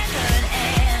this record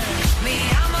and me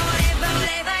amor y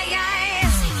problema,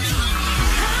 yes.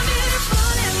 I'm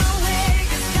beautiful in my way,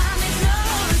 'cause time is no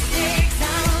mistakes.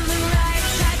 I'm on the right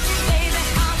track, baby,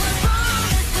 I was born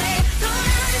this way. Don't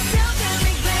hurt yourself and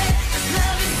regret, just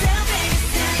love yourself and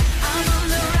yourself. I'm on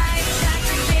the right track,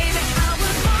 baby, I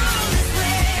was born this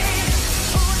way.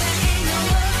 Oh, there ain't no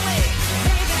other way,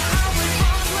 baby, I was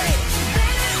born this way.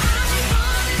 Baby, I was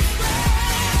born this way.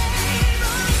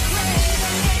 Born this way,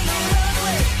 there ain't no other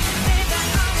way, baby,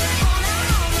 I was born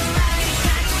on the right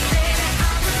track, baby,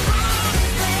 I was born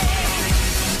this way.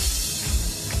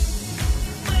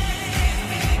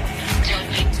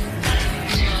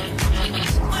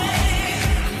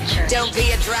 Don't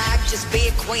be a drag, just be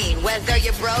a queen. Whether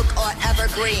you're broke or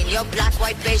evergreen, you're black,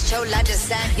 white, beige, chola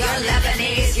descent, you're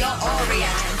Lebanese, you're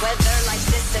Orient. Whether life's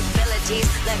disabilities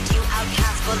left you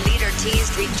outcast but leader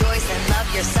teased, rejoice and love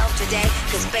yourself today,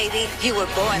 'cause baby, you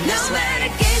were born this way. No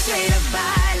matter gay, straight or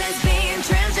bi, lesbian,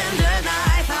 transgender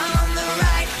life, I'm on the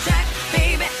right track,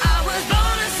 baby, I was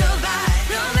born to survive.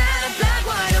 No matter black,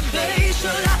 white or beige,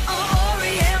 chola or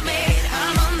Orient made,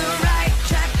 I'm on the right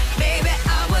track, baby,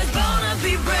 I was born to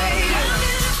be brave.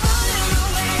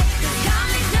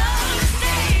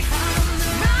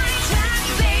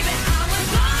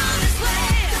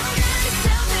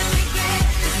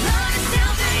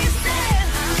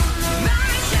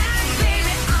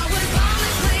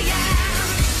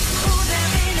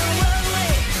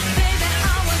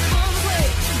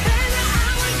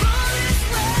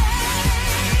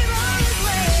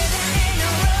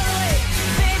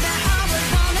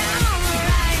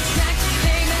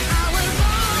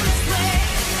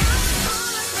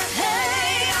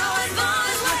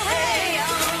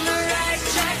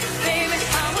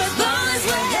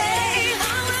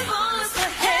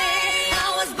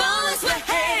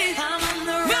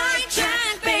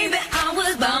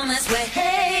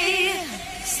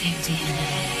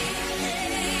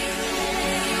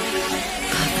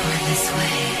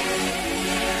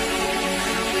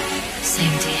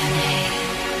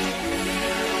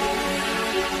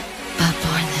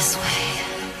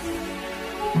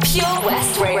 Pure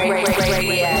West Radio.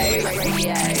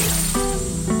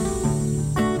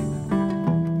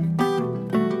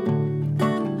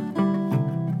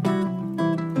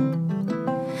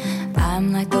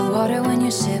 I'm like the water when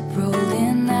your ship rolled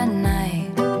in that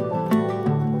night.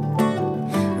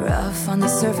 Rough on the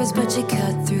surface, but you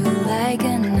cut through like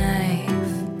a knife.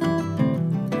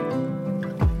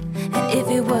 And if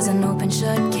it was an open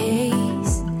shut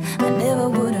case, I never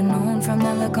would have known from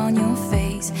the look on your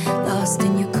face. Lost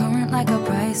in your current like a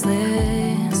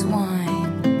priceless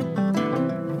wine.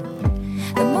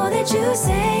 The more that you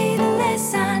say, the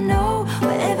less I know.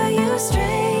 Wherever you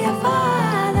stray, I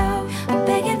follow. I'm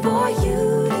begging for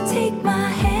you to take my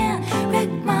hand, wreck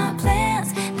my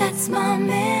plans, that's my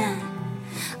man.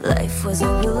 Life was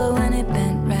a willow and it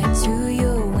bent right to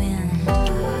your wind.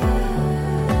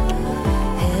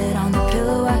 Head on the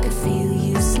pillow, I could feel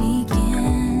you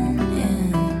sneaking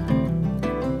in.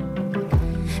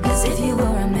 As if you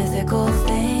were a mythical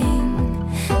thing,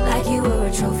 like you were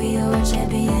a trophy or a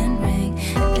champion ring.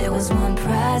 And there was one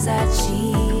prize I'd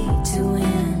cheat to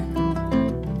win.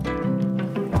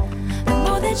 The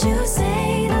more that you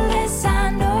say, the less I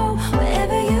know.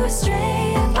 Wherever you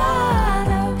stray, I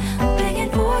follow. I'm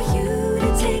begging for you to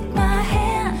take my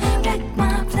hand, wreck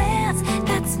my plans,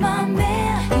 that's my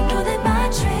man. You know that my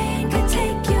train could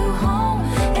take you home.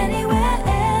 Anywhere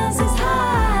else is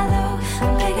hollow.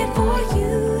 I'm begging for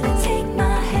you to take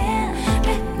my hand,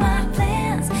 wreck my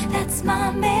plans, that's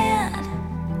my man.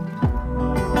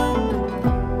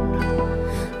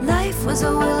 Life was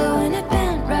a willow and it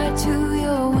bent right to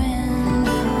your wind.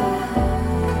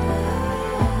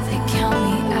 They count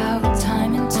me out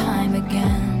time and time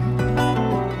again.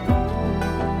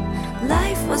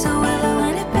 Life was a willow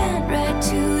and it bent right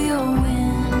to your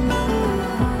wind.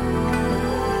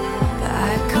 But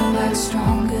I come back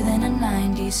stronger than a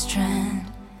 90s trend.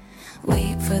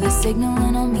 Wait for the signal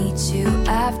and I'll meet you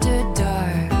after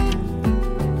dark.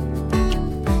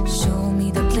 Show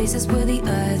me the places where the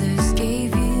others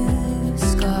gave you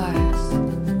scars.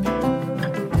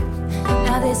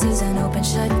 Now this is an open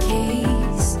shut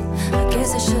case. I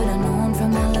guess I should have known from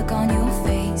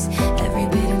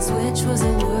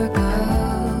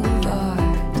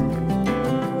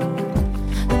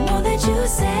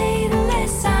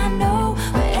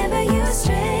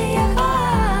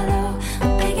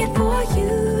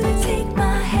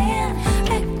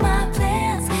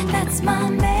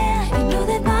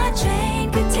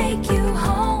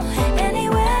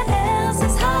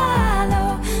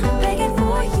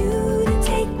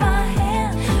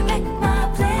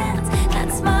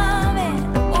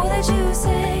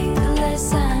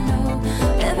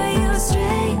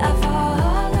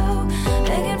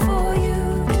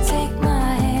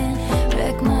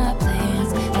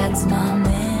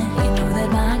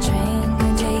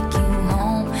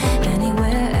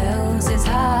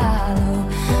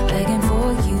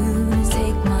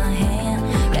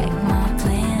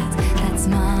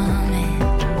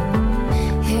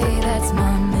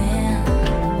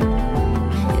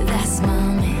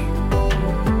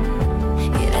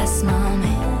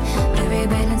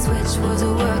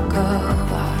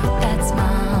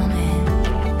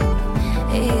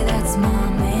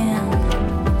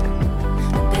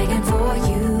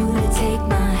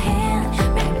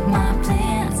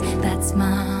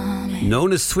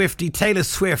known as Swiftie, Taylor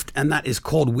Swift, and that is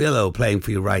called Willow, playing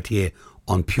for you right here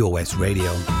on Pure West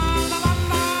Radio.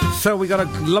 So we got a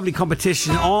lovely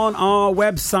competition on our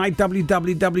website,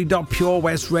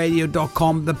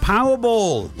 www.purewestradio.com. The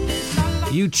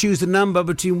Powerball. You choose a number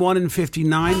between 1 and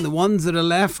 59, the ones that are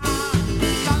left.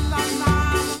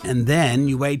 And then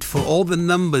you wait for all the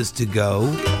numbers to go.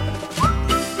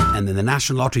 And then the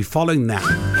National Lottery following that.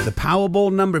 The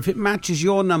Powerball number, if it matches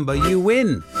your number, you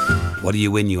win. What do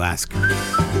you win, you ask?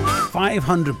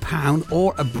 £500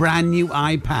 or a brand new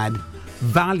iPad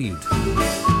valued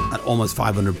at almost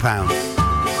 £500.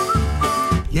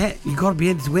 Yeah, you got to be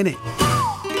able to win it.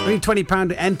 Only £20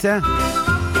 to enter,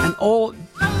 and all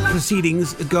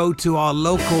proceedings go to our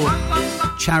local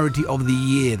charity of the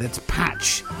year. That's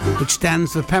PATCH, which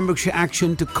stands for Pembrokeshire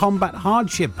Action to Combat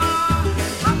Hardship.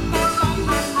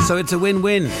 So it's a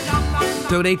win-win.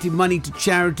 Donating money to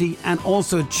charity and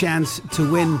also a chance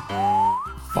to win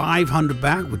 £500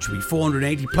 back, which would be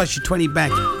 £480 plus your $20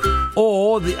 back,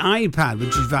 or the iPad,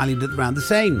 which is valued at around the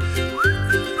same.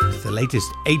 It's the latest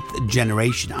 8th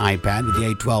generation iPad with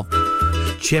the A12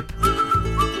 chip,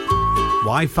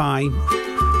 Wi-Fi,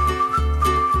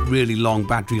 really long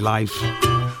battery life,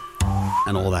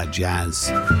 and all that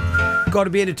jazz. Got to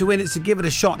be in it to win it, so give it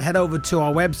a shot. Head over to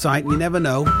our website. You never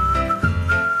know.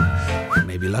 You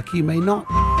may be lucky, you may not.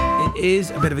 It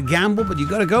is a bit of a gamble, but you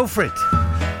got to go for it.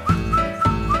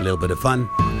 A little bit of fun.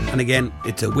 And again,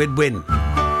 it's a win-win.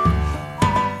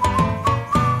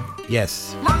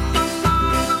 Yes.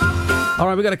 All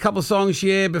right, we got a couple songs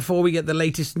here before we get the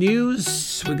latest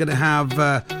news. We're going to have...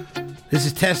 this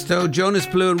is Testo, Jonas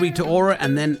Blue and Rita Ora,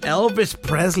 and then Elvis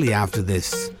Presley after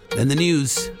this. Then the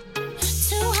news.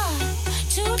 Too high,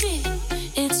 too deep,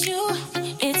 it's you,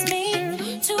 it's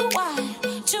me, too wide,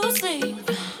 too sleep.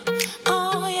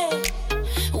 Oh yeah,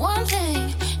 one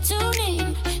thing, two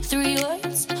need, three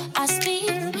words I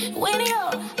speak when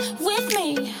you're with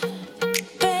me,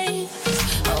 babe.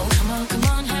 Oh come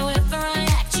on, however I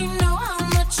act, you know how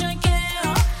much I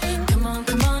care. Come on,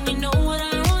 you know what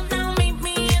I want now, meet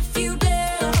me if you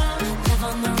dare. Love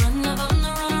on the run,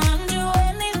 do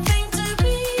anything to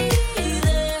be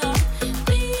there.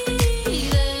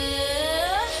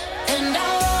 And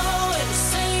I'll always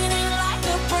say it like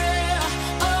a prayer.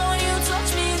 Oh, you touch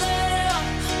me there.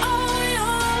 Oh,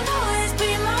 you'll always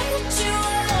be my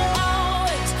ritual.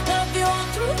 Always love you all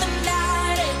through the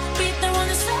night. Beat there when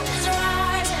the sun is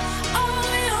rising. Oh,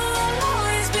 you'll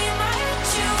always be my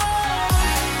ritual.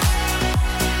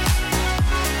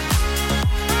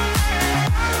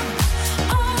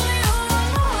 Oh,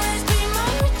 you'll always be my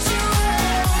ritual.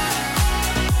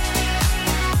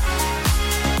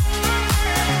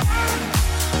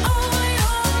 Oh,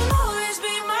 you'll always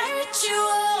be my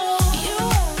ritual. You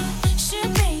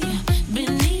worship me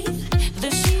beneath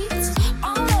the sheets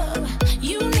on love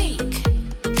unique.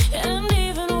 And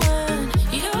even when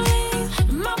you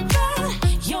leave my bed,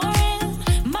 you're in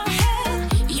my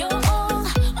head. You're all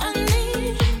I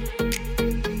need.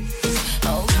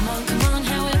 Oh, come on,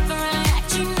 however I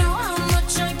act, you know how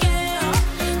much I care.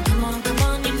 Come on,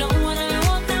 you know what I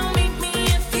want now, meet me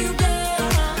if you dare.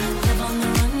 Live on the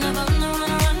run,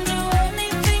 do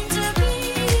anything to be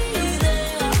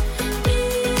there.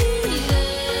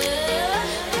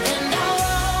 And I'll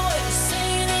always say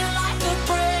it like a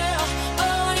prayer.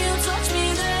 Oh, you touch me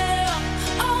there.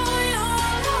 Oh,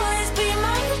 you'll always be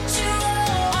my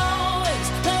ritual. Always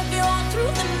love you all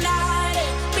through the night.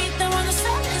 Beat there when the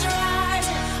sun is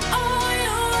rising. Oh,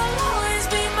 you'll always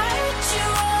be my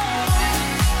ritual.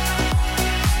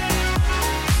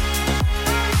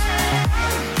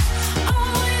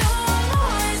 Oh, you'll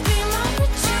always be my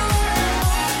ritual.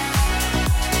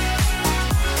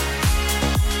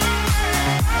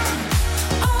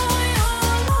 Oh,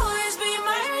 you'll always be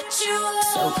my ritual.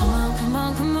 So come on, babe.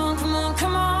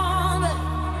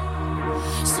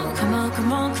 So come on,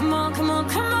 babe.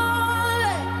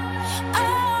 Oh,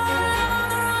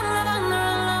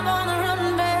 love on the run,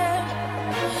 babe.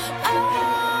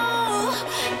 Oh,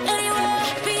 anywhere,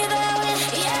 be there with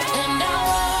you. And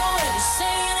I'll always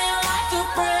say it like a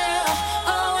prayer.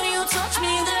 Oh, when you touch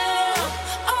me there.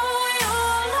 Oh,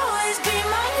 you'll always be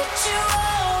my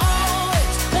ritual.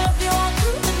 Always love you all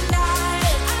through the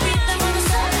night. Beat there when the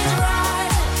sun is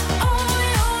rising. Oh,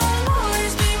 you'll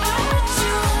always be my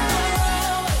ritual.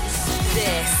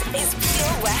 This is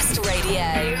Pure West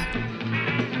Radio.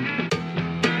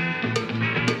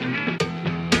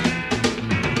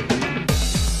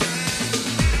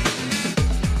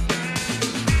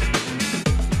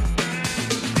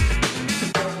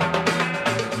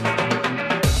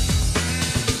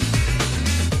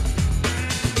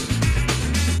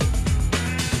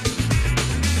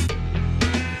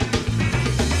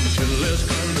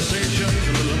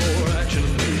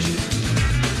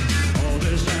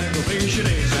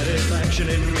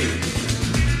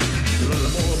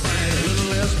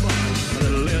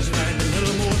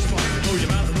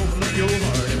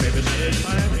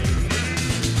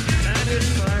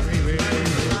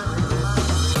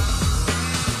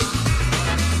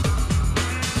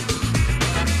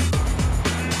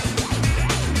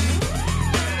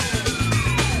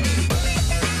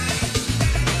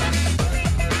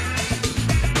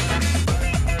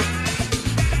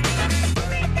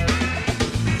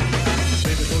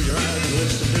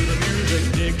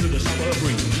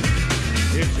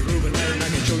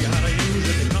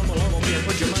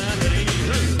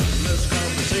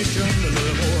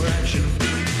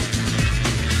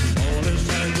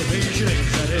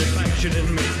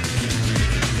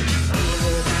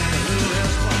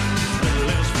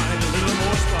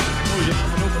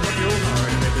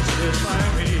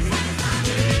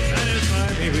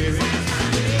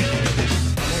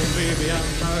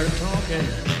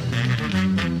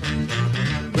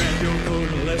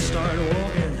 let's start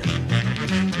walking.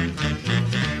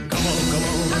 Come on, come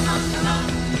on. Come on, come on.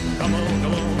 Come on,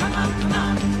 come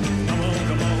on. Come on,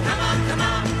 come on. Come on, come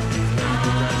on.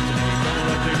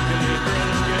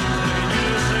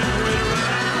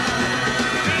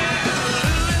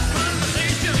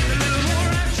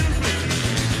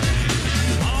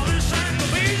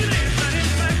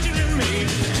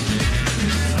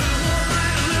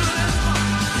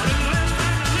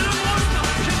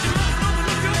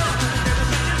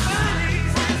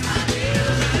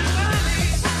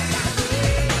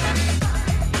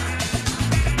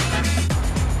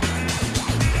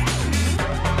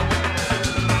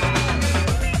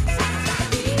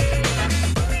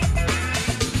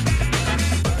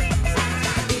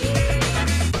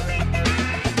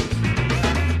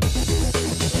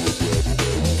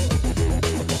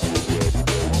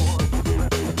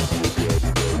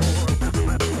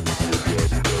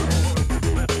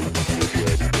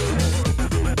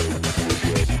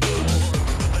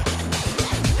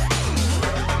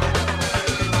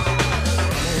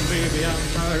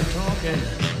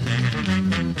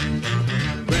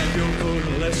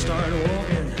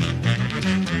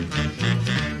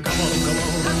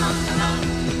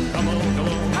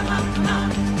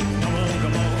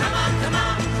 Come on, come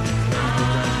on.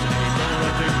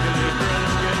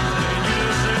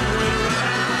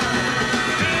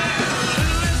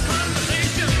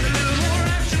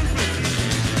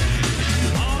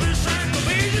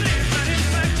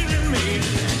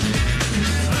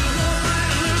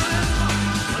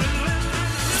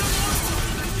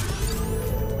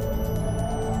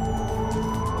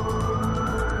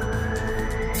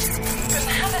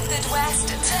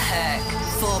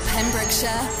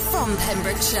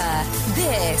 Pembrokeshire.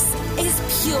 This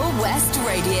is Pure West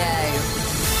Radio.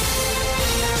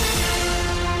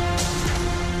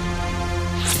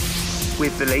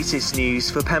 With the latest news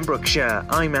for Pembrokeshire,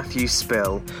 I'm Matthew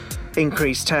Spill.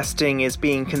 Increased testing is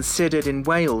being considered in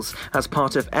Wales as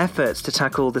part of efforts to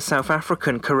tackle the South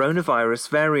African coronavirus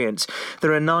variant.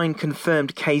 There are 9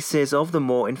 confirmed cases of the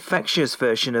more infectious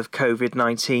version of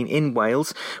COVID-19 in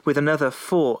Wales, with another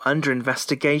 4 under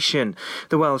investigation.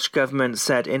 The Welsh Government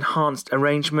said enhanced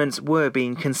arrangements were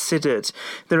being considered.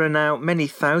 There are now many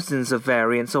thousands of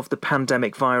variants of the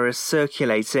pandemic virus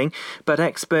circulating, but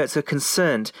experts are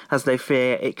concerned as they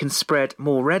fear it can spread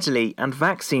more readily and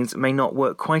vaccines may not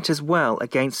work quite as well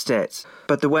against it.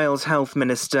 But the Wales Health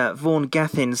Minister, Vaughan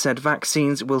Gething, said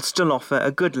vaccines will still offer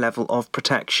a good level of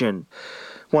protection.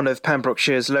 One of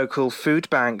Pembrokeshire's local food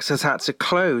banks has had to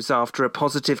close after a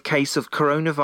positive case of coronavirus